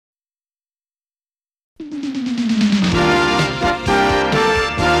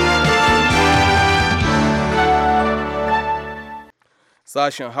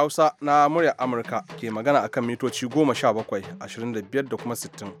Sashen Hausa na muryar Amurka ke magana akan mitoci 17, 25 da kuma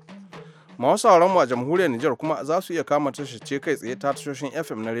 60. Masu sauranmu a jamhuriyar Nijar kuma za su iya kama tashace kai tsaye ta tashoshin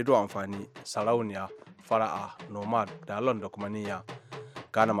FM na rediyo amfani, sarauniya, fara'a, nomad, dalon da kuma niyya.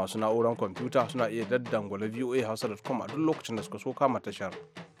 Kana masu na'urar kwamfuta suna iya daddangwale voahausa.com a duk lokacin da suka so kama tashar.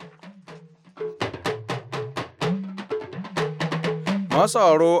 Masu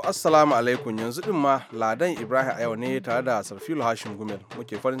sauraro assalamu alaikum, yanzu din ma Ladan Ibrahim a yau ne tare da Sarfilu Hashim Gumel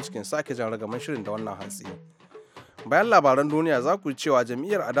muke farin cikin sake jan ragaman shirin da wannan hantsi. Bayan labaran duniya za ku ji cewa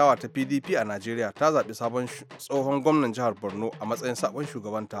jam'iyyar adawa ta PDP a Najeriya ta zaɓi sabon tsohon gwamnan jihar Borno a matsayin sabon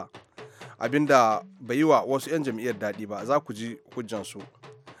shugabanta. Abinda bai yi wa wasu 'yan jam'iyyar daɗi ba, za ku ji hujjansu.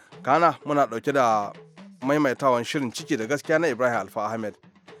 Kana muna ɗauke da maimaitawan shirin ciki da gaskiya na Ibrahim Alfa Ahmed.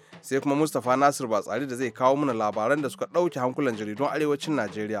 Sai kuma Mustapha Nasir Batsari da zai kawo mana labaran da suka ɗauke hankulan jaridun arewacin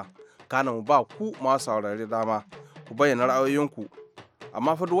Najeriya. Kana mu ba ku masu saurare dama ku bayyana ra'ayoyinku.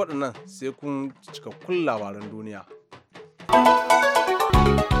 Amma fa duk waɗannan sai kun cikakkun labaran duniya.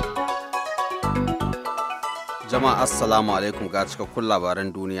 Jama'a assalamu alaikum ga cikakkun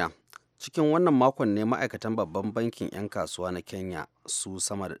labaran duniya. Cikin wannan makon ne ma'aikatan babban bankin 'yan kasuwa na Kenya su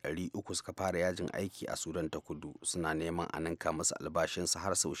sama da 300 suka fara yajin aiki a Sudan ta kudu, suna neman a ninka musu albashinsu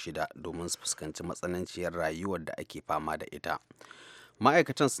har sau 6 domin su fuskanci matsananciyar rayuwar da ake fama da ita.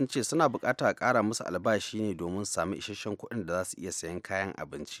 Ma'aikatan sun ce suna buƙatar a ƙara musu albashi ne domin su sami isasshen kuɗin da za su iya sayan kayan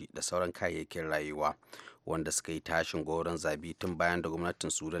abinci da sauran kayayyakin rayuwa, wanda suka yi tashin goron zabi tun bayan da gwamnatin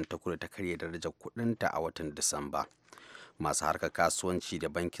Sudan ta kudu ta karya darajar kuɗinta a watan Disamba. Masu harkar kasuwanci da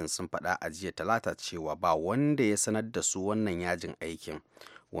bankin sun faɗa a jiya talata cewa ba wanda ya sanar da su wannan yajin aikin.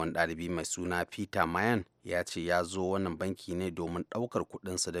 Wani ɗalibi mai suna Peter Mayan ya ce ya zo wannan banki ne domin ɗaukar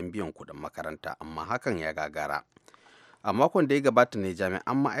kuɗinsa don biyan kuɗin makaranta, amma hakan ya gagara. A makon da ya gabata ne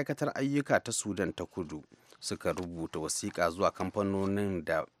jami'an ma'aikatar ayyuka ta Sudan ta kudu suka rubuta wasiƙa zuwa kamfanonin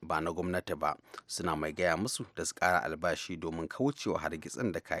da ba na gwamnati ba, suna mai gaya musu da su ƙara albashi domin kaucewa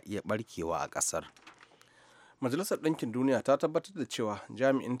hargitsin da ka iya ɓarkewa a ƙasar. Majalisar Ɗinkin Duniya ta tabbatar da cewa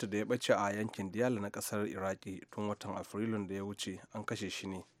jami'inta da ya ɓace a yankin Diyala na ƙasar Iraki tun watan Afrilun da ya wuce an kashe shi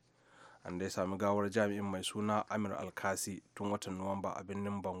ne. An dai sami gawar jami'in mai suna Amir Alkasi tun watan Nuwamba a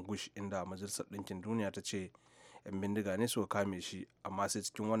birnin Bangush, inda Majalisar Ɗinkin Duniya ta ce 'yan bindiga ne suka kame shi, amma sai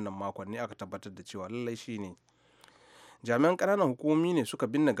cikin wannan makon ne aka tabbatar da cewa lallai shi ne. Jami'an ƙananan hukumomi ne suka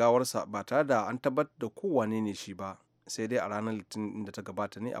binne gawarsa ba tare da an tabbatar da kowane ne shi ba, sai dai a ranar Litinin da ta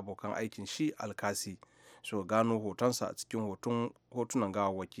gabata ne abokan aikin shi Alkasi suka gano hotonsa a cikin hotunan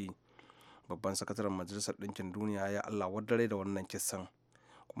gawawwaki. Babban sakataren Majalisar Ɗinkin Duniya ya Allah wadare da wannan kisan,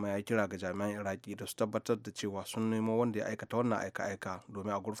 kuma ya kira ga jami'an Iraki da su tabbatar da cewa sun nemo wanda ya aikata wannan aika-aika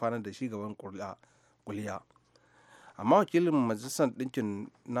domin a gurfanar da shi gaban kuliya. Amma wakilin Majalisar Ɗinkin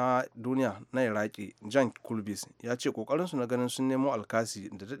na Duniya na Iraki Jan Kulbis ya ce kokarinsu na ganin sun nemo Alkasi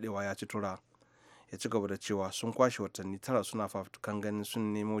da dadewa ya ci tura. Ya ci gaba da cewa sun kwashe watanni 9 suna fafutukan ganin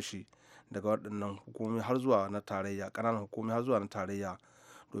sun nemo shi daga waɗannan hukumomi har zuwa na tarayya, ƙananan hukumomi har zuwa na tarayya,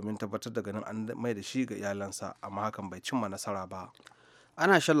 domin tabbatar da ganin an mai da shi ga iyalansa, amma hakan bai cimma nasara ba.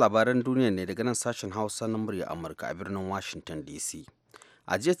 Ana shan labaran duniya ne daga nan sashen Hausa na murya Amurka a birnin Washington DC.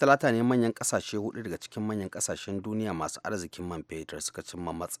 A jiya talata ne manyan ƙasashe 4 daga cikin manyan ƙasashen duniya masu arzikin man fetur suka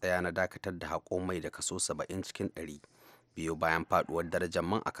cimma matsaya na dakatar da haƙo mai da kaso 70 cikin 100 biyu bayan faɗuwar darajar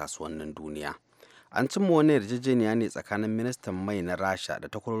man a kasuwannin duniya. An cimma wani yarjejeniya ne tsakanin ministan mai na Rasha da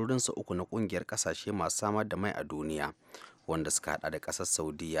takwarorinsa 3 na kungiyar kasashe masu samar da mai a duniya, wanda suka hada da kasar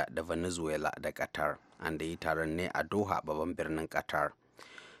Saudiya da Venezuela da Qatar. An da yi taron ne a Doha, babban birnin Qatar.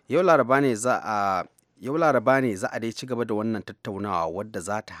 Yau Laraba ne za a dai ci gaba da wannan tattaunawa, wadda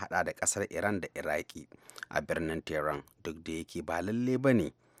za ta hada da kasar Iran da Iraki a birnin Tehran, duk da yake ba lalle ba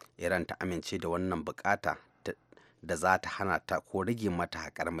ne Iran ta amince da wannan bukata da za ta hana ta ko rage mata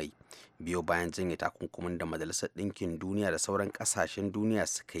haƙar mai, biyo bayan janye takunkumin da Majalisar Ɗinkin Duniya da sauran ƙasashen duniya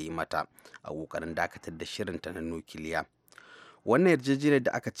suka yi mata a ƙoƙarin dakatar da shirinta na nukiliya. Wannan yarjejeniyar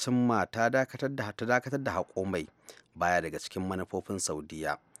da aka cimma ta dakatar da haƙo mai baya daga cikin manufofin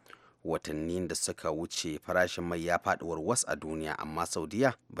Saudiya. Watanni da suka wuce farashin mai ya faɗi warwas a duniya, amma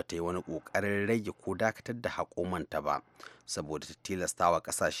Saudiya ba ta yi wani ƙoƙarin rage ko dakatar da haƙo manta ba, saboda ta tilastawa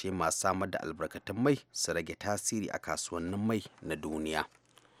ƙasashe masu samar da albarkatun mai su rage tasiri a kasuwannin mai na duniya.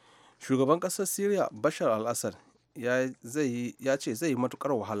 Shugaban ƙasar Syria Bashar al-Assad ya ce zai yi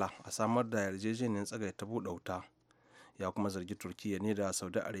matukar wahala a samar da yarjejeniyar tsagaita buɗe wuta. Ya kuma zargi Turkiyya ne da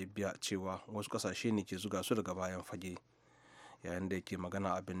Saudi Arabia cewa wasu ƙasashe ne ke zuga su daga bayan fage. Yayin da yake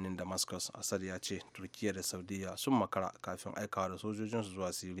magana a birnin Damascus, Assad ya ce Turkiyya da Saudiya sun makara kafin aikawa da sojojinsu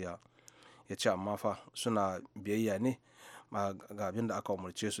zuwa Syria. Ya ce amma fa suna biyayya ne ga abin da aka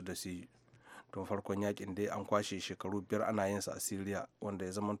umarce su da su yi, tun farkon yakin dai an kwashe shekaru 5 ana yin sa a Syria, wanda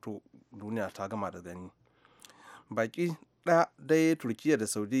ya zamanto duniya ta gama da gani. Baki ɗaya dai Turkiyya da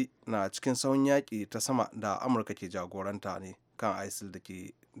Saudi na cikin sahun yaƙi ta sama da Amurka ke jagoranta ne kan ISIL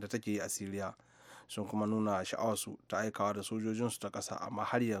da take yi a Syria, sun kuma nuna sha'awarsu ta aikawa da sojojinsu ta ƙasa, amma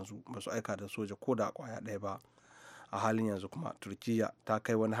har yanzu ba su aika da soja ko da ƙwaya ɗaya ba. A halin yanzu kuma Turkiyya ta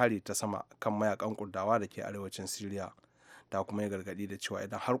kai wani hari ta sama kan mayakan Kurdawa da ke arewacin Syria, ta kuma yi gargaɗi da cewa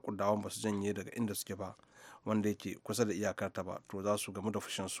idan har Kurdawan ba su janye daga inda suke ba, wanda yake kusa da iyakarta ba, to za su gamu da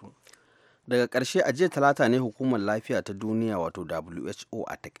fushinsu. Daga ƙarshe a jiya talata ne hukumar lafiya ta duniya wato WHO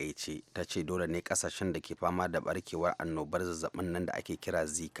a takaice ta ce dole ne ƙasashen da ke fama da barkewar annobar zazzabin nan da ake kira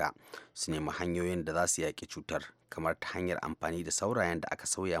zika su nemi hanyoyin da za su yaƙi cutar, kamar ta hanyar amfani da saurayen da aka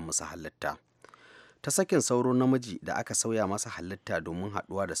sauya musu halitta. Ta sakin sauro namiji da aka sauya masa halitta domin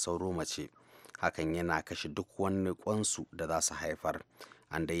haɗuwa da sauro mace, hakan yana kashe duk wani kwansu da za su haifar.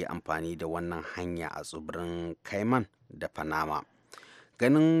 An da yi amfani da wannan hanya a tsibirin Cayman da Panama.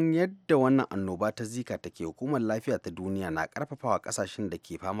 Ganin yadda wannan annoba ta zika take, hukumar lafiya ta duniya na karfafawa kasashen da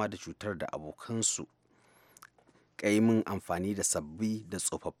ke fama da cutar da abokansu kaimin amfani da sabbi da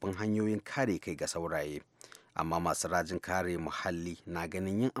tsofaffin hanyoyin kare kai ga sauraye, amma masu rajin kare muhalli na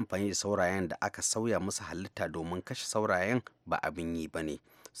ganin yin amfani da saurayen da aka sauya musu halitta domin kashe saurayen ba abin yi ba ne,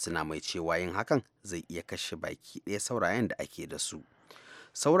 suna mai cewa yin hakan zai iya kashe baki ɗaya saurayen da ake da su.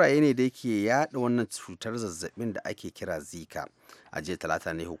 Sauraye ne da yake yaɗa wannan cutar zazzabin da ake kira zika. A jiya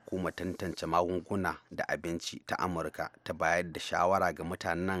talata ne hukumar tantance magunguna da abinci ta Amurka ta bayar da shawara ga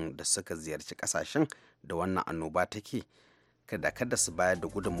mutanen da suka ziyarci kasashen da wannan annoba take kada su bayar da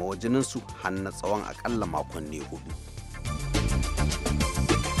gudunmawar jininsu har na tsawon akalla makonni 4.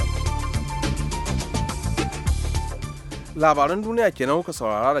 Labaran duniya kenan kuka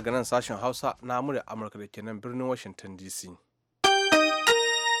saurara daga nan sashen Hausa na murya Amurka da kenan birnin Washington DC.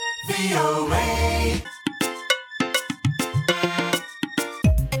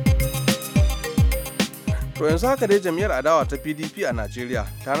 To yanzu haka dai jam'iyyar adawa ta PDP a Najeriya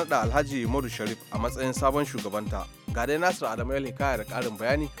ta naɗa Alhaji Modu Sharif a matsayin sabon shugabanta. Ga dai Nasir Adamu Hikaya da ƙarin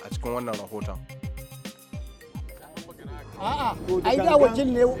bayani a cikin wannan rahoton. A'a, ai da wakil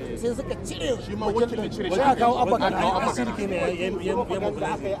ne sai suka cire shi ma wakil cire shi aka kawo abakan asirki ne ya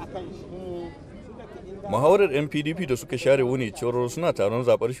Muhawarar 'yan PDP da suka share wuni cewar suna taron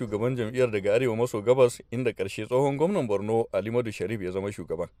zaɓar shugaban jam'iyyar daga arewa maso gabas, inda ƙarshe tsohon gwamnan Borno Alimadu Sharif ya zama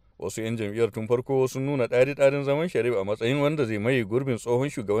shugaban. Wasu 'yan jam'iyyar tun farko sun nuna ɗari-ɗarin zaman Sharif a matsayin wanda zai maye gurbin tsohon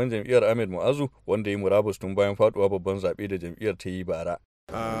shugaban jam'iyyar Ahmed Mu'azu, wanda ya yi murabus tun bayan faduwa babban zaɓe da jam'iyyar ta yi bara.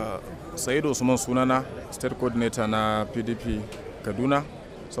 Sa'idu Usman sunana, state coordinator na PDP Kaduna.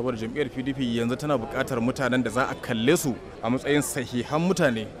 Saboda jam'iyyar PDP yanzu tana buƙatar mutanen da za a kalle su a matsayin sahihan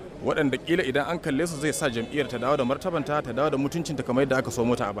mutane, waɗanda ƙila idan an kalle su zai sa jam'iyyar ta dawo da martabanta, ta dawo da mutuncinta kamar yadda aka so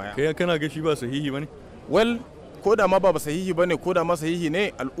mota a baya. Kai kana ga shi ba sahihi bane? Well, ko da ma ba sahihi bane, ko da ma sahihi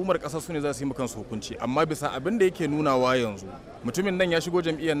ne, al'ummar ƙasar su ne za su yi kansu hukunci, amma bisa abin da yake nunawa yanzu mutumin nan ya shigo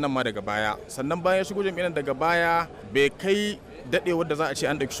jam'iyyar nan ma daga baya, sannan bayan ya shigo jam'iyyar daga baya bai kai daɗewar da za a ce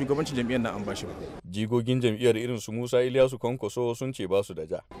an ɗauki shugabancin jam'iyyar nan an bashi ba. Jigogin jam'iyyar irin su Musa Ilyasu Kwankwaso sun ce ba su da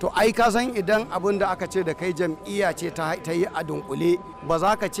ja. To ai ka san idan abin da aka ce da kai jam'iyya ce ta yi a dunkule, ba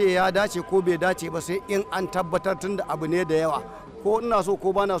za ka ce ya dace ko bai dace ba sai in an tabbatar tun da abu ne da yawa. Ko ina so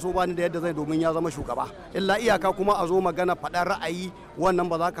ko bana so bani da yadda zai domin ya zama shugaba. Illa iyaka kuma a zo magana faɗar ra'ayi, wannan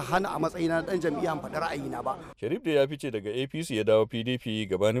ba za ka hana a matsayina ɗan jam'iyya faɗar ra'ayina ba. Sharif da ya fice daga APC ya dawo PDP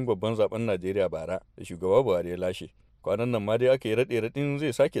gabanin babban zaben Najeriya bara da shugaba Buhari ya lashe. Kwanan nan ma dai aka yi raɗe-raɗin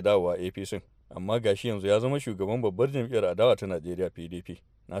zai sake dawowa APC, amma gashi yanzu ya zama shugaban babbar jam'iyyar adawa ta Najeriya PDP.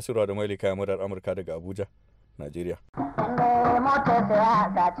 Nasiru da Maili kayan murar Amurka daga Abuja, Najeriya.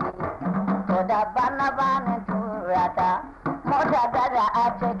 Mota gada a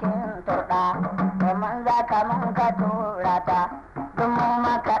cikin turɗa, domin za ka mun ka tura ta, domin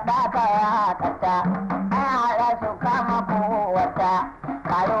maka ɗaka ya kata, an haɗa su kama kowata,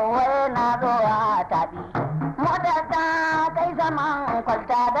 karuwai na zuwa taɓi. Mota ta kai zaman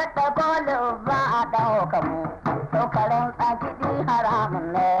kwalta da ta kolu ba a ɗauka mu, tokarin tsakiɗi haramun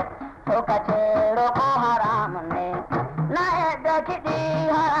ne, toka ce roƙo haramun ne, na yadda kiɗi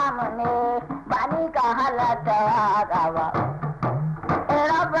haramun ne, ba ni ka halatta waƙa ba.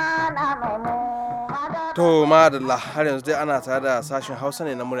 To madalla, har yanzu dai ana tare da sashen Hausa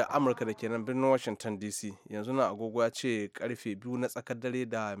ne na murya Amurka da ke nan birnin Washington DC. Yanzu na agogo ya ce karfe 2 na tsakar dare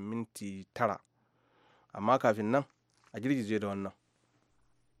da minti 9. Amma kafin nan a girgije da wannan.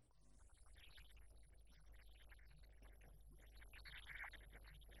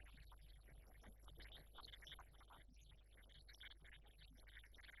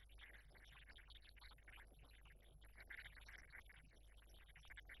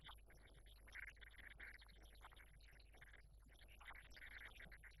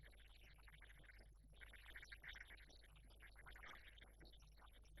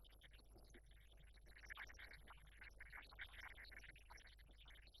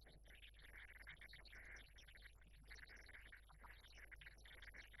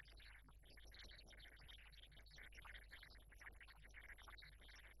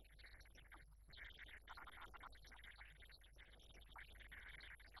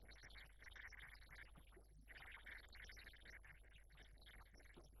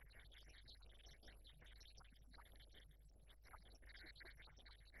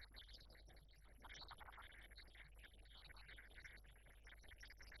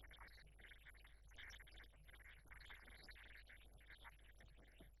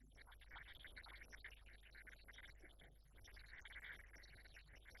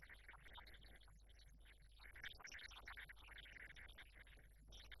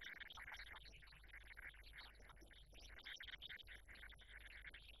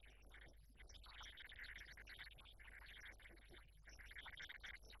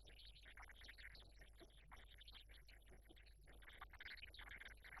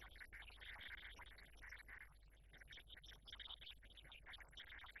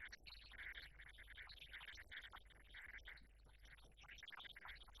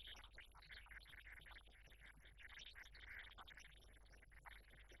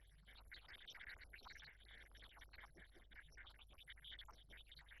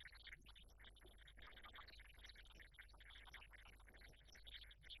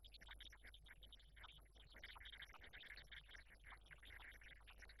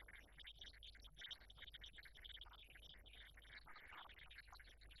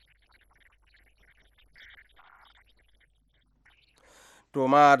 To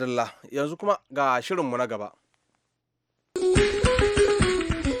madalla yanzu kuma ga shirinmu na gaba.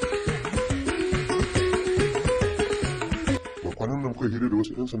 Kwanan nan kuka hira da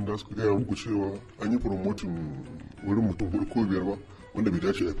wasu 'yan sanda suka gaya muku cewa an yi promotin wurin mutum 4 ko 5 ba wanda bai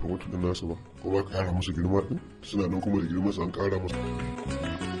dace a yi promotin din nasu ba, ko ba kara musu girma din suna nan kuma da girma su an kara musu.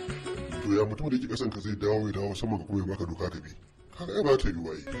 To ya mutum da yake kasan ka zai dawo ya dawo sama ka kuma ya baka doka ka bi, kaga ai ba ta yi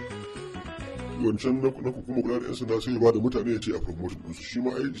waye. Wancan na kuma kula da 'yan sanda sai ya bada mutane ya ce a promotin ɗinsu, shi ma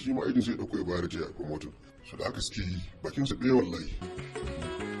aidin sai ya ɗauko ya bayar da ce a promotin su da aka suke yi bakin su ɗaya wallahi.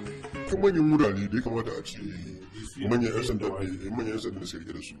 Kan manyan wurare da ya kamata a ce manyan 'yan sanda da suka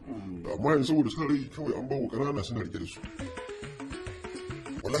rike da su, amma yanzu saboda suna rai kawai an bawa ƙanana suna rike da su.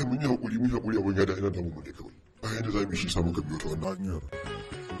 Wallahi mun yi haƙuri abin ya da ina damu mu ne kawai bayan da za mu yi shi samu ka biyo ta wannan hanyar.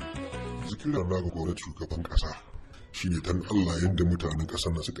 Zikirar na ga gwamnati shugaban ƙasa shine dan Allah yadda mutanen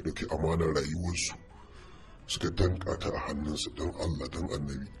ƙasar nan suka ɗauki amanar rayuwarsu suka danka ta a hannunsu, dan Allah dan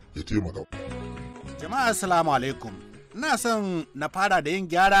annabi ya taimaka. Jama'a assalamu alaikum. Ina son na fara da yin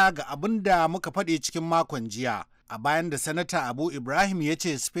gyara ga abin da muka faɗi cikin makon jiya. A bayan da Sanata Abu Ibrahim ya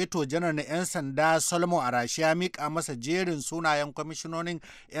ce Sufeto Janar na 'yan sanda Solomon Arashi ya miƙa masa jerin sunayen kwamishinonin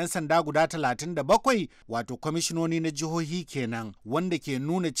 'yan sanda guda 37, wato kwamishinoni na jihohi kenan, wanda ke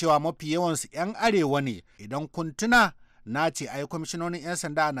nuna cewa mafi yawansu 'yan arewa ne. Idan kun tuna, na ce ai kwamishinonin 'yan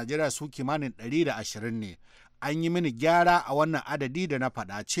sanda a Najeriya su kimanin 120 ne. An yi mini gyara a wannan adadi da na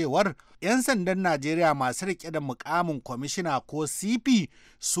faɗa cewar 'yan sandan Najeriya masu riƙe da mukamin kwamishina ko CP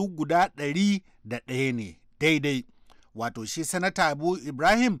su guda 101 ne. Daidai, wato shi Sanata Abu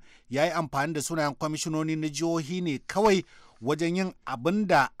Ibrahim ya yi amfani da sunayen kwamishinoni na jihohi ne kawai wajen yin abin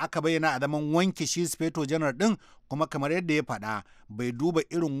da aka bayyana a zaman wanke shi Sufeto Janar ɗin, kuma kamar yadda ya faɗa bai duba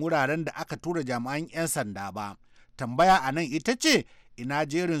irin wuraren da aka tura jami'an 'yan sanda ba. Tambaya a nan ita ce, ina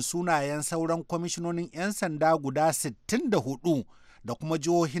jerin sunayen sauran kwamishinonin 'yan sanda guda 64 da kuma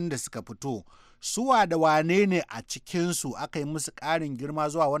jihohin da suka fito? Suwa da wane ne a cikinsu aka yi musu ƙarin girma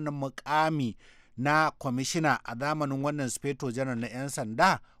zuwa wannan mukami na kwamishina a zamanin wannan Sufeto Janar na 'yan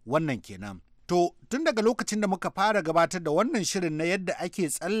sanda? Wannan kenan. To, tun daga lokacin da muka fara gabatar da wannan shirin na yadda ake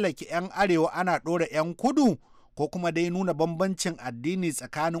tsallake 'yan arewa ana ɗora 'yan kudu, ko kuma dai nuna bambancin addini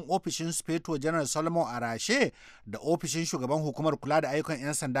tsakanin ofishin Sufeto Janar Solomon Arashe da ofishin shugaban hukumar kula da ayyukan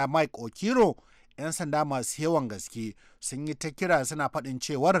 'yan sanda Mike Okiro, 'yan sanda masu yawan gaske sun yi ta kira suna faɗin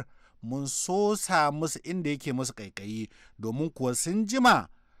cewar mun sosa musu inda yake musu ƙaiƙayi, domin kuwa sun jima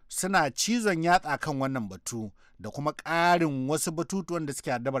suna cizon yatsa kan wannan batu da kuma ƙarin wasu batutuwan da suke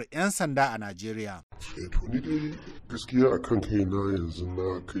addabar 'yan sanda a Najeriya. To ni dai gaskiya a kan kaina yanzu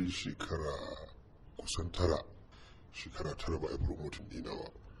na kai shekara kusan 9 ba a promotin dina ba,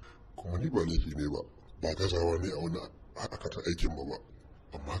 kuma ni ba laifi ne ba gazawa ne a wani akata aikin ba,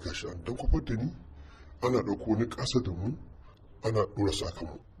 amma gashi an dan kwafar da ni ana ɗauko wani ƙasa da mu ana ɗora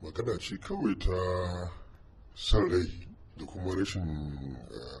sakamu. Magana ce kawai ta san rai da kuma rashin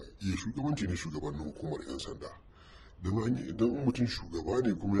iya shugabanci ne shugabannin hukumar 'yan sanda. Idan mutum shugaba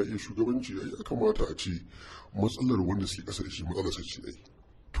ne kuma ya iya shugabanci ya kamata a ce matsalar wanda suke ƙasa da shi matsalar sa ce ai.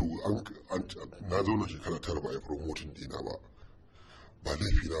 To na zauna shekara 9 ba a yi promotin dina ba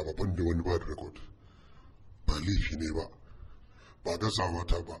laifi na ba, ban da wani ba da record, ba laifi ne ba gazawa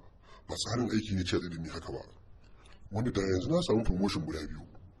ta ba tsarin aiki ne ce da ni haka ba, wanda da yanzu na samu promotion guda 2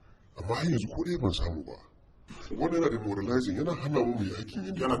 amma har yanzu ko ɗaya ban samu ba. Wannan yana da demoralizing, yana hana mu yi aikin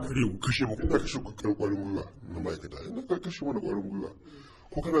yadda yana kashe kwarin gwiwa na ma'aikata, yana kashe mana kwarin gwiwa.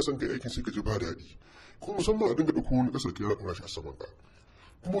 Ko kana son kai aikin sai ka ji ba daɗi, ko musamman a dinga ɗauko wani ƙasar ka yana ɗora shi a saman ka.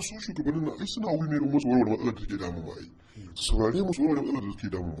 Kuma su shugabannin nan ai suna wuri ne don musu warware matsalar da take damun mu ai. Su saurare mu su warware matsalar da take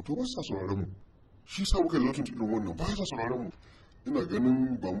damun mu, to ba sa sauraren mu. Shi sa muka yi irin wannan, ba sa sauraren mu. Ina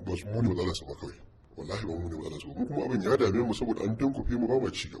ganin ba su muni matsalar sa ba kawai. Wallahi ba mu ne matsalar sa ba. Kuma abin ya dame mu saboda an dankofe mu ba ma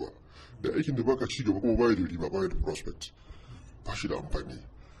ci gaba. Da aikin da baka ci gaba kuma baya da riba, baya da prospect, ba shi da amfani.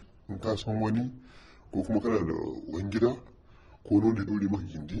 In ka san wani ko kuma kana da wani gida ko wanda ya dore maka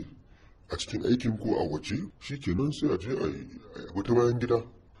gindi a cikin aikin ko a waje, shi kenan sai a je a yi abu ta bayan gida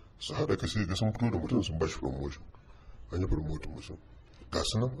su haɗa ka sai ga sun fito da mutum sun ba shi promotion, an yi promotion mutum. Ga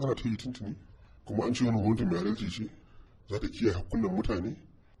su nan ana ta yi tuntuni, kuma an ce wani gwamnati mai adalci ce za ta kiyaye hakkunan mutane,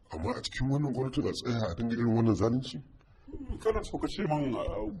 amma a cikin wannan gwamnatin a tsaya a dinga irin wannan zalunci. Kana so ka ce man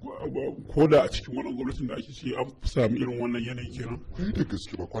ko da a cikin wannan gwamnatin da ake ce an sami irin wannan yanayi kenan? Kai da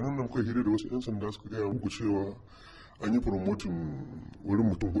gaske ba, kwanan nan kai hira da wasu 'yan sanda suka gaya muku cewa an yi promotin wurin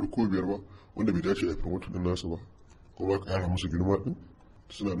mutum 4 ko 5 ba wanda bai dace a yi promotin din nasu ba, ko ba ƙara musu girma din,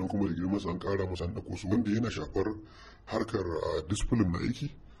 suna nan kuma da girma su an ƙara musu an ɗauko su, wanda yana shafar harkar discipline na aiki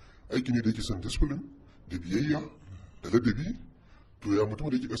ne da yake son discipline da biyayya da ladabi. To ya mutum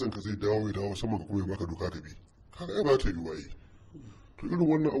da yake kasan ka zai dawo ya dawo sama ka kuma ya baka doka ka bi, kaga ai ba ta yi waye. to irin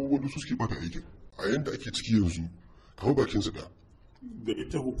wannan abubuwan su suke bata aikin a yanda ake ciki yanzu kamar bakin su da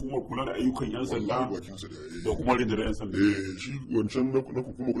ita hukumar kula da ayyukan yan sanda bakin su da kuma rundunar yan sanda shi wancan na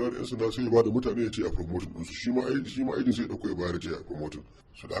hukumar kula da yan sanda sai ya bada mutane ya ce a promotion din su shi ma aikin sai ya dauko ya bayar ce a promotion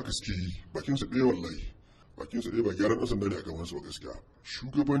su da aka suke yi bakin su ɗaya wallahi bakin su ɗaya ba gyaran ɗan sanda ne a gaban su ba gaskiya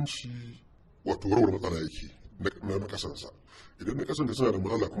shugabanci wato warware matsala yake na kasansa idan na kasan da suna da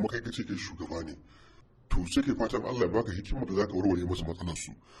matsala kuma kai kace kai shugaba ne to sai kai fatan Allah ya baka hikimar da zaka warware musu matsalar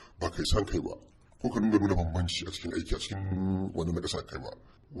su ba kai san kai ba ko ka nuna bambanci a cikin aiki a cikin wani na kasa kai ba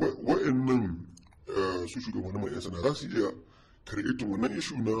wa'annan su shugabannin mai yan sanda za su iya karɓi wannan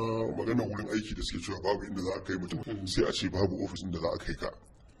ishu na magana wurin aiki da suke cewa babu inda za a kai mutum sai a ce babu ofis da za a kai ka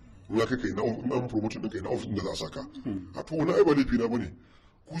in ya kai kai na an promotion ɗinka na ofis da za a saka a to wani ai ba laifi na bane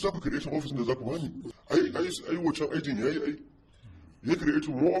ku za ku karɓi ofis da za ku bani ai wancan aikin yayi ya create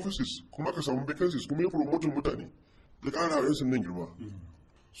more offices kuma aka samu vacancies kuma ya promoting mutane da ƙara yan sandan girma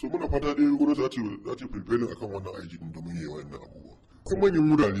so muna fata dai gwamnati za ta prevailing akan wannan aiki din domin yayi wannan abubuwa kuma manyan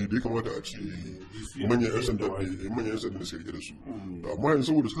wurare da ya kamata a ce manyan yan sanda da suka rike da su amma yanzu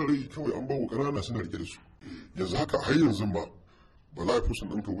saboda suka rai kawai an bawa ƙanana suna rike da su yanzu haka har yanzu ba za a fusun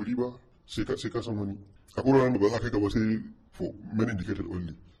ɗanka wuri ba sai ka san wani a wuraren da ba za ka kai gaba sai for men indicated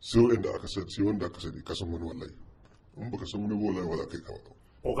only sai wanda aka sani ka san wani wallahi in baka san wani wallahi ba za ka kai ka ba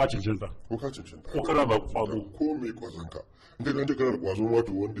ko ka cancanta ko kana da kwazo ko mai kwazon ka in ka ganta kana da kwazo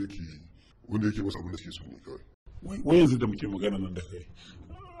wato wanda yake masa abin da suke so ne kawai wai yanzu da muke magana nan da kai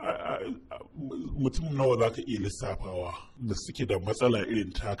mutum nawa za ka iya lissafawa da suke da matsala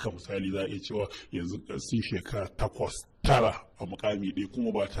irin taka misali za a iya cewa yanzu sun shekara 8-9 a mukami ɗaya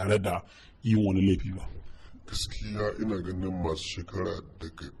kuma ba tare da yin wani laifi ba gaskiya ina ganin masu shekara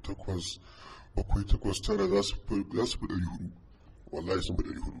daga 8-9 za su fi 400 wallahi sun fi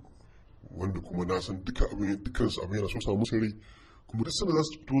 400 wanda kuma na san dukansu abin yana so samu musu rai kuma duk sanda za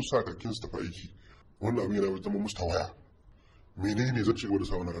su fito sa kakin su tafi aiki wannan abin yana zama musu tawaya menene zan ci gaba da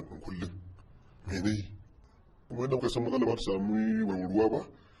sa wannan rankan kullum menene kuma yadda muka san matsala ba ta samu warwarwa ba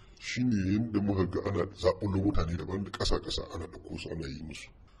shine yadda muka ga ana zaɓulo mutane daban da ƙasa ana ɗauko su ana yi musu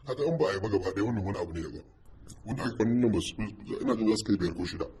haka in ba a yi ba gaba ɗaya wannan wani abu ne daban wanda aka kwanan nan ba su ina jin za su kai 5 ko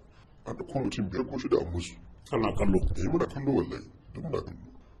 6 an ɗauko mutum 5 ko 6 a musu kana kallo muna kallo wallahi don muna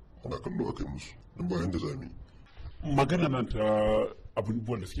kallo aka yi musu don bayan da zami magana nan ta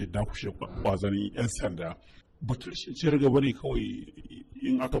abubuwan da suke dakushe kwazanin yan sanda batun ciyar gaba ne kawai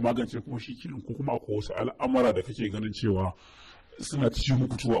in aka magance kuma shi kilin ko kuma akwai wasu al'amura da kake ganin cewa suna ci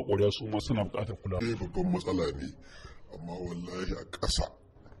muku tuwa a ƙwarya su ma suna buƙatar kula. Babban matsala ne amma wallahi a ƙasa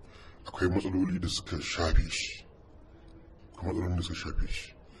akwai matsaloli da suka shafe shi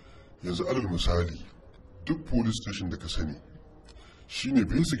yanzu alal misali duk police station da ka sani shine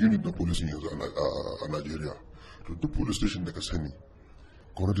basic unit na police yanzu a Najeriya to duk police station da ka sani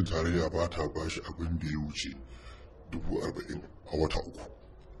gwamnatin tarayya ba ta ba shi abin da ya wuce 40,000 a wata uku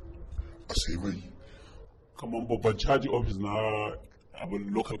a sai mai kamar babban caji office na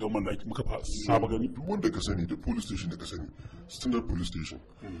abin local government da muka saba gani duk wanda ka sani duk police station da ka sani standard police station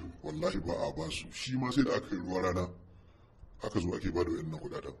wallahi ba a ba su shi ma sai da aka yi ruwa rana aka zo ake ba da wayannan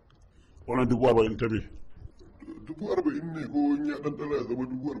kudaden wannan 40,000 ta me 40,000 ne ko in ya dan dala ya zama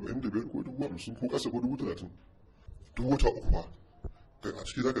 45,000 ko 50,000 ko kasa ko 30,000 duk wata uku ba kai a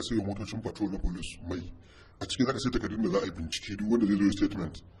ciki zaka sayo motocin patrol na police mai a ciki zaka sai takardun da za a yi bincike duk wanda zai zo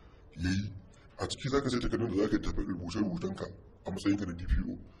statement yayi a ciki zaka sai takardun da zaka tafi rubuce-rubucen ka a matsayin ka na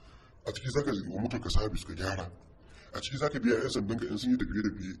DPO a ciki zaka yi wa motar ka service ka gyara a ciki zaka biya yan sandan ka in sun yi tafiye da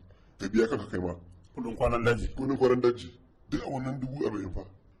biye ka biya kanka kai ma kudin kwanan daji duk a wannan 40,000 fa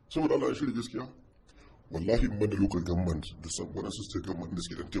saboda Allah ya shirya gaskiya wallahi in banda local government da wadansu state government da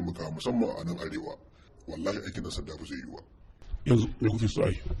suke dan taimaka musamman a nan arewa wallahi aikin da sanda ba zai yi wa yanzu me kuke so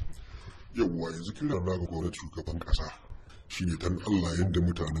ai yawwa yanzu kira na ga gwamnati shugaban kasa shine dan Allah yanda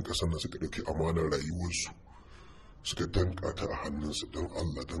mutanen kasar nan suka dauki amanar rayuwarsu suka danka ta a hannunsu dan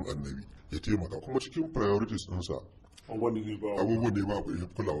Allah dan annabi ya taimaka kuma cikin priorities ɗinsa abubuwan da ya ba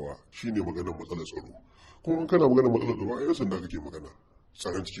kulawa shine maganar matsalar tsaro kuma kana maganar matsalar tsaro a yan sanda kake magana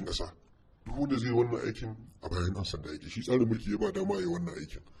tsaron cikin ƙasa duk wanda zai wannan aikin a bayan ɗan sanda yake shi tsarin mulki ya ba dama ya wannan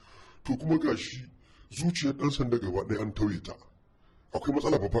aikin to kuma gashi zuciyar ɗan sanda gaba ɗaya an tauye ta akwai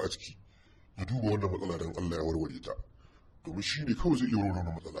matsala babba a ciki ya duba wannan matsala don Allah ya warware ta domin shi ne kawai zai iya warware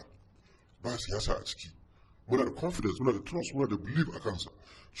wannan matsala ba siyasa a ciki muna da confidence muna da trust muna da belief a kansa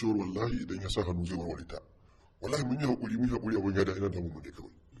cewar wallahi idan ya sa hannu zai warware ta wallahi mun yi haƙuri abin ya da ina damu mu ne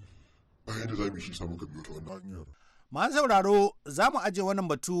kawai bayan da za mu yi shi samu ka biyo ta wannan hanyar Masu sauraro za mu aje wannan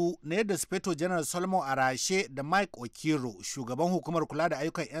batu na yadda Sufeto Janar Solomon Arashe da Mike Okiro, shugaban hukumar kula da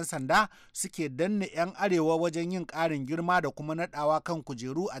ayyukan 'yan sanda, suke danne 'yan arewa wajen yin ƙarin girma da kuma naɗawa kan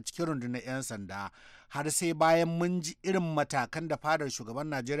kujeru a cikin rundunar 'yan sanda. Har sai bayan mun ji irin matakan da fadar shugaban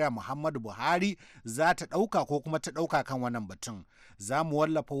Najeriya Muhammadu Buhari za ta ɗauka ko kuma ta ɗauka kan wannan batun. Za mu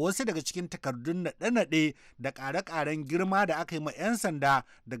wallafa wasu daga cikin takardun naɗe-naɗe da ƙare-ƙaren girma da aka yi ma 'yan sanda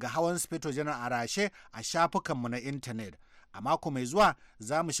daga hawan Sufeto Janar Arashe a shafukanmu na intanet. A mako mai zuwa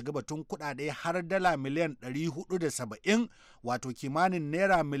za mu shiga batun kuɗaɗe har dala miliyan 470 wato kimanin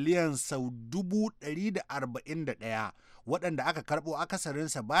naira miliyan sau 141 waɗanda aka karɓo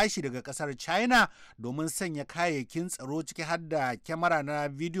akasarinsa bashi daga ƙasar China domin sanya kayayyakin tsaro ciki har da kyamara na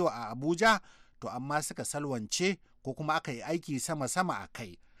bidiyo a Abuja, to amma suka salwance ko kuma aka yi aiki sama-sama a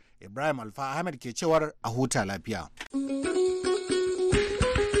kai. Ibrahim Alfa Ahmed ke cewar a huta lafiya.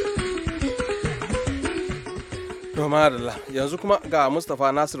 Yanzu kuma ga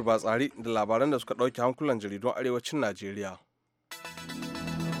Mustapha Nasir Batsari da labaran da suka ɗauki hankulan jaridun arewacin Najeriya.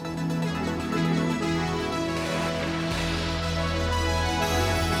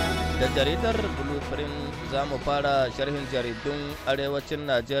 Da jaridar Blueprint za mu fara sharhin jaridun arewacin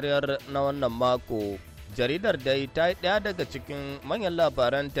Najeriya na wannan mako. Jaridar dai ta yi ɗaya daga cikin manyan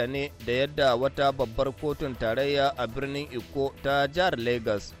labaranta ne da yadda wata babbar kotun tarayya a birnin Iko ta jihar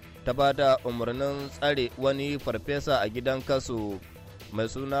Lagos ta ba da umarnin tsare wani farfesa a gidan kaso mai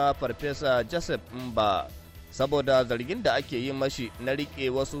suna Farfesa Joseph Mba saboda zargin da ake yi mashi na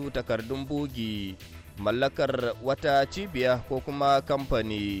riƙe wasu takardun bugi mallakar wata cibiya ko kuma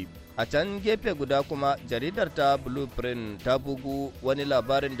kamfani. A can gefe guda kuma jaridar ta Blueprint ta bugu wani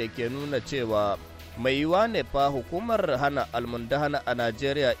labarin da ke nuna cewa mai yiwa ne fa hukumar hana almundahana a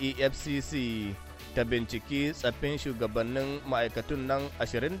Najeriya EFCC ta binciki tsaffin shugabannin ma'aikatun nan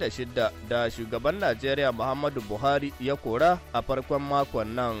 26 da shugaban Najeriya Muhammadu Buhari ya kora a farkon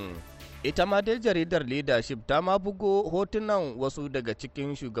makon nan. Ita ma dai jaridar Leadership ta ma bugo hotunan wasu daga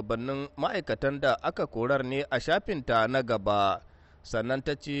cikin shugabannin ma'aikatan da aka korar ne a shafinta na gaba. Sannan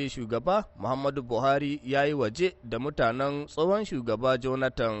ta ce shugaba Muhammadu Buhari ya yi waje da mutanen tsohon shugaba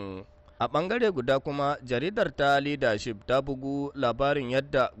Jonathan. A ɓangare guda kuma jaridar ta Leadership ta bugu labarin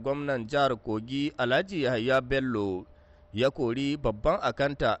yadda gwamnan jihar Kogi Alhaji Yahaya Bello ya kori babban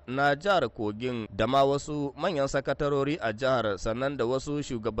akanta na jihar Kogin da ma wasu manyan sakatarori a jihar sannan da wasu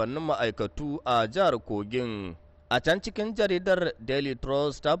shugabannin ma'aikatu a jihar Kogin. A can cikin jaridar Daily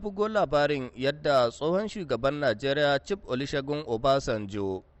Trust ta bugo labarin yadda tsohon shugaban Najeriya Chief Olusegun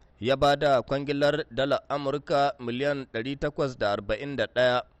Obasanjo ya ba da kwangilar dala Amurka miliyan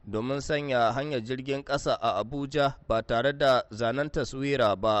 841 domin sanya hanyar jirgin ƙasa a Abuja ba tare da zanen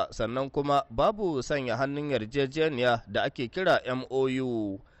taswira ba, sannan kuma babu sanya hannun yarjejeniya da ake kira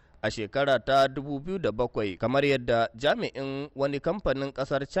MOU a shekara ta 2007 kamar yadda jami'in wani kamfanin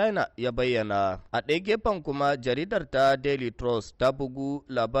ƙasar China ya bayyana. A ɗaya gefen kuma jaridar ta Daily Trust ta bugu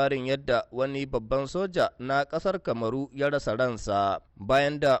labarin yadda wani babban soja na ƙasar Kamaru ya rasa ransa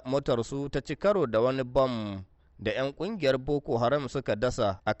bayan da motarsu ta ci karo da wani bom da 'yan kungiyar Boko Haram suka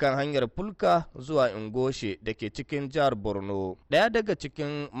dasa a kan hanyar Fulka zuwa Ingoshe da ke cikin jihar Borno. Ɗaya daga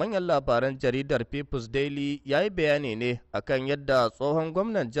cikin manyan labaran jaridar People's Daily ya yi bayani ne akan yadda tsohon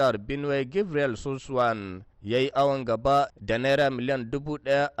gwamnan jihar Benue Gabriel Suswan ya yi awon gaba da naira miliyan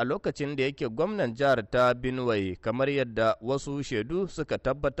 1,000 a lokacin da yake gwamnan jihar ta Benue kamar yadda wasu shaidu suka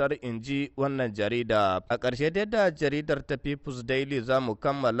tabbatar, in ji wannan jarida. A ƙarshe dai da jaridar ta People's Daily za mu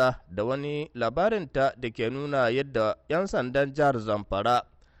kammala da wani labarinta da ke nuna yadda 'yan sandan jihar Zamfara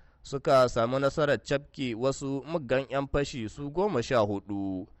suka samu nasarar cafke wasu muggan 'yan fashi su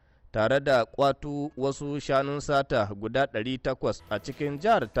 14 tare da kwatu wasu shanun sata guda 800 a cikin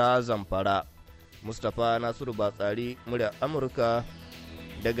jihar ta Zamfara. Mustapha Nasiru Batsari, murya Amurka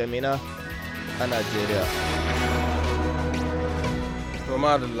daga Mina a Najeriya. To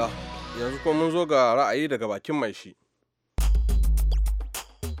madalla, yanzu kuma mun zo ga ra'ayi daga bakin mai shi.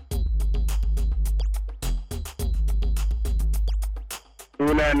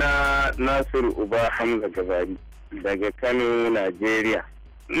 Sunana Nasiru Uba Hamza Gabari daga Kano, Najeriya.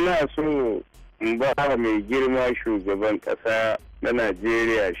 Ina so in ba mai girma shugaban ƙasa na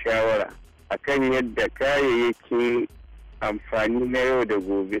Najeriya shawara akan yadda kayayyakin amfani na yau da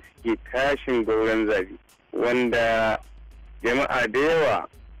gobe suke tashin gauran zabi, wanda jama'a da yawa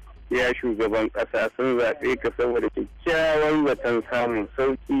ya shugaban ƙasa sun zaɓe ka saboda kyakkyawan zaton samun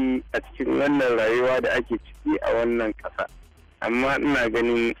sauƙi a cikin wannan rayuwa da ake ciki a wannan ƙasa. Amma ina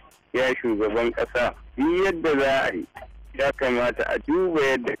ganin ya shugaban ƙasa yi yadda za a yi, ya kamata a duba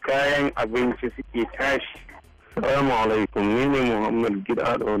yadda kayan abinci suke tashi Assalamu alaikum, ni ne Muhammad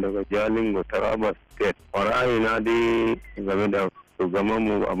Gidado daga Jalingo, Taraba State. Na dai game da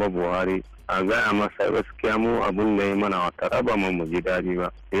shugabanmu Abu Buhari. A gaya masa gaskiya mu abun da ya mana wa Taraba mu ji daɗi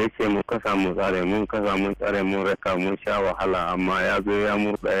ba. Da yake mu kasa mu tsare, mun kasa mun tsare mun raka mun sha wahala, amma ya zo ya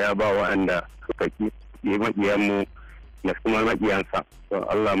murɗa ya ba waɗanda suka ki maƙiyanmu da kuma maƙiyansa. To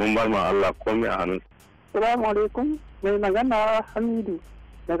Allah mun bar ma Allah komai a hannun. Assalamu alaikum, mai magana Hamidu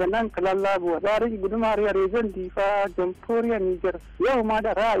daga nan Kalallabuwa, tsarin gudumariyar Rezon Difa, Jamhuriyar Nijar. Yau ma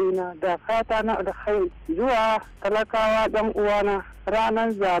da ra'ayina da fata na alkhairi zuwa talakawa ɗan uwana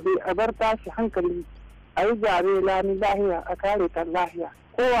ranar zabe a bar tashi hankali a yi zabe lami lahiya a kare ta lahiya.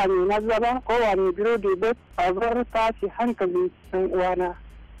 Kowane na zaba, kowane biro da a bar tashi hankali ɗan uwana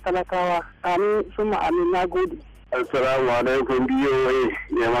talakawa. Amin suma amin, na gode. Assalamu alaikum biyoyi,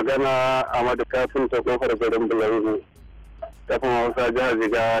 mai magana Ahmadu Kafin ta kofar garin Bulangu. Kafin Hausa jihar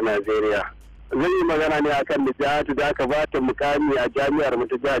Jigawa, Najeriya. Zan yi magana ne akan da jihatu da aka bata mukami a jami'ar mu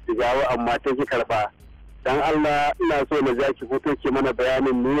ta jihar Jigawa amma ta ki karba. Dan Allah ina so na ja ki fito ki mana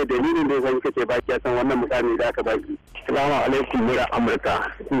bayanin ne dalilin da yasa kake baki san wannan mukami da aka baki. Assalamu alaikum mura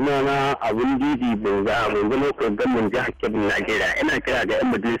Amurka. Sunana Abun Didi Benza mun ga lokacin gamin jihar Kebbi, Najeriya. Ina kira ga 'yan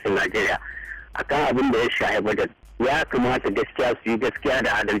majalisar Najeriya akan abin da ya shahi budget. Ya kamata gaskiya su yi gaskiya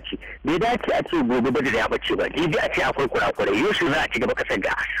da adalci. Bai dace a ce gobe budget ya bace ba. Bai a ce akwai kurakurai. Yau shi za a ci gaba kasar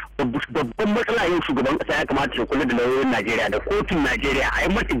ga. Babban matsala yau shugaban kasa ya kamata ya kula da lauyoyin Najeriya da kotun Najeriya a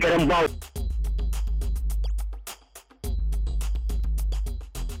yi mata garan bawo.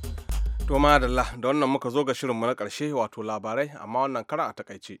 To madalla, da wannan muka zo ga shirinmu na ƙarshe wato labarai, amma wannan karan a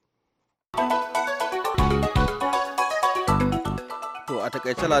takaice. To a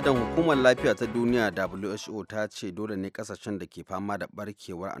takaice ladan hukumar lafiya ta duniya WHO ta ce dole ne kasashen da ke fama da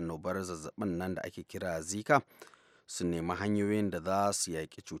barkewar annobar zazzabin nan da ake kira Zika su nemi hanyoyin da za su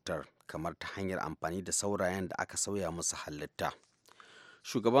yaƙi cutar kamar ta hanyar amfani da saurayen da aka sauya musu halitta.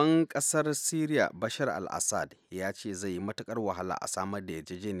 Shugaban ƙasar Syria Bashar al-Assad ya ce zai yi matuƙar wahala a samar da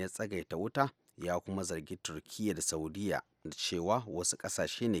yarjejeniyar tsagaita wuta, ya kuma zargi Turkiyya da Saudiya da cewa wasu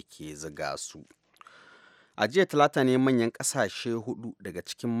ƙasashe ne ke ziga su. A jiya talata ne manyan kasashe hudu daga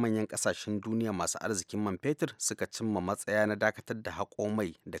cikin manyan kasashen duniya masu arzikin man fetur suka cimma matsaya na dakatar da haƙo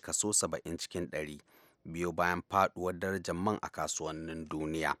mai da kaso 70 cikin 100 biyo bayan faduwar darajar man a kasuwannin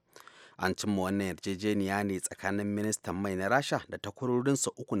duniya. An cimma wannan yarjejeniya ne tsakanin ministan mai na Rasha da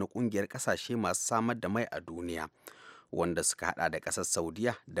takwarorinsa uku na kungiyar kasashe masu samar da mai a duniya, wanda suka hada da ƙasar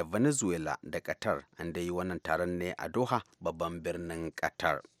Saudiya da Venezuela da Qatar. An da yi wannan taron ne a Doha, babban birnin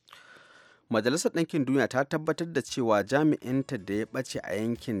Qatar. Majalisar Ɗinkin Duniya ta tabbatar da cewa jami'inta da ya ɓace a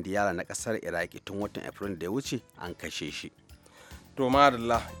yankin Diyala na ƙasar Iraki tun watan Afrilu da ya wuce an kashe shi. To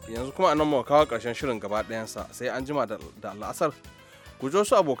madalla, yanzu kuma anan mu kawo ƙarshen shirin gaba ɗayansa, sai an jima da al'asar. Ku jo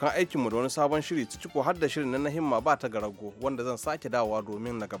su abokan aikinmu da wani sabon shiri ciki ko har da shirin na himma ba ta garago wanda zan sake dawowa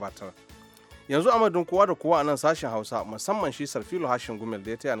domin na gabatar. Yanzu a madadin kowa da kowa a nan sashen Hausa, musamman shi Sarfilu Hashin Gumel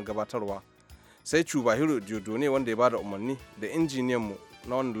da ya taya ni gabatarwa. Sai Chubahiro Diodone wanda ya bada umarni da injiniyanmu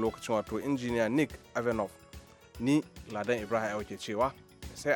na wannan lokacin wato injiniya Nick Avenov. Ni Ladan Ibrahim ke cewa